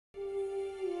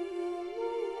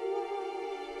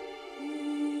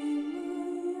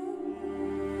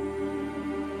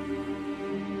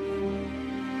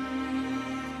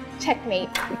Checkmate.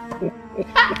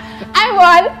 I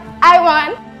won.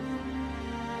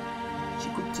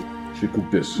 She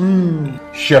cooked this.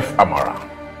 Chef Amara,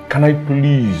 can I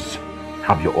please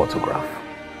have your autograph?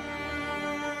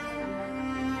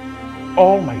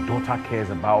 All my daughter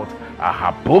cares about are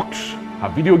her books, her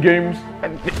video games,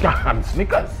 and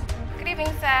sneakers. Good evening,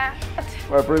 sir.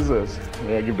 My princess,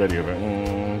 may I give that here?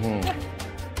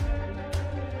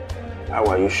 How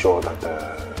are you sure that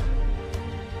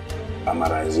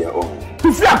Amara is your own?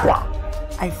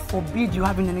 I forbid you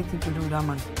having anything to do with that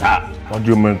man. What do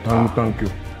you mean? Thank you.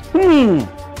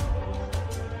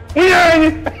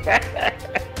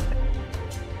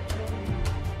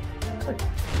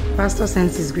 Pastor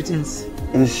sends his greetings.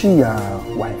 Is she your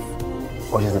wife?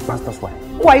 Or she's the pastor's wife?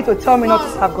 Who are you to tell me not to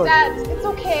serve God? Dad, it's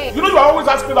okay. You know you are always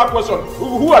asking that question.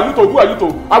 Who are you to? Who are you to?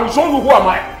 I will show you who am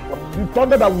I. You thought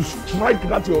that I will strike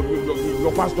that your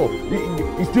pastor.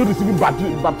 He's still receiving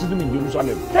baptism in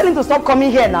Jerusalem. Tell him to stop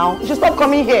coming here now. You should stop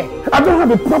coming here. I don't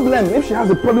have a problem if she has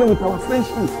a problem with our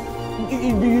friendship.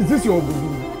 Is this your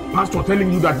pastor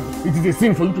telling you that it is a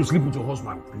sin for you to sleep with your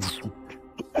husband?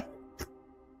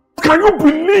 Can you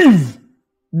believe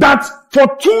that for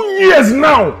 2 years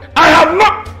now I have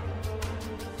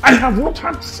not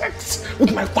had sex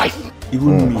with my wife?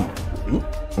 Even me.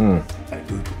 I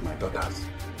do it with my daughters.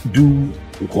 Do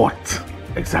what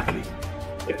exactly?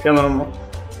 You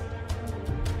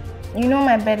know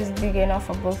my bed is big enough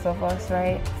for both of us,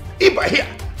 right? Iba here,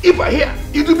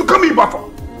 it will become Iba for.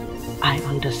 I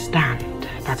understand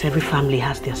that every family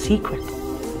has their secret.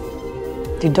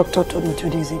 The doctor told me 2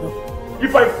 days ago.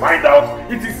 If I find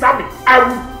out it is Sammy, I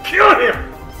will kill him.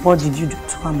 What did you do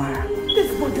to Amara?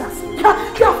 This boy you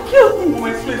have killed me. You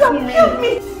have killed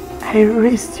me. I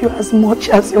raised you as much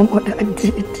as your mother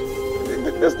did.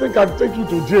 This thing can take you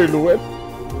to jail, Louette.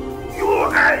 You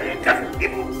are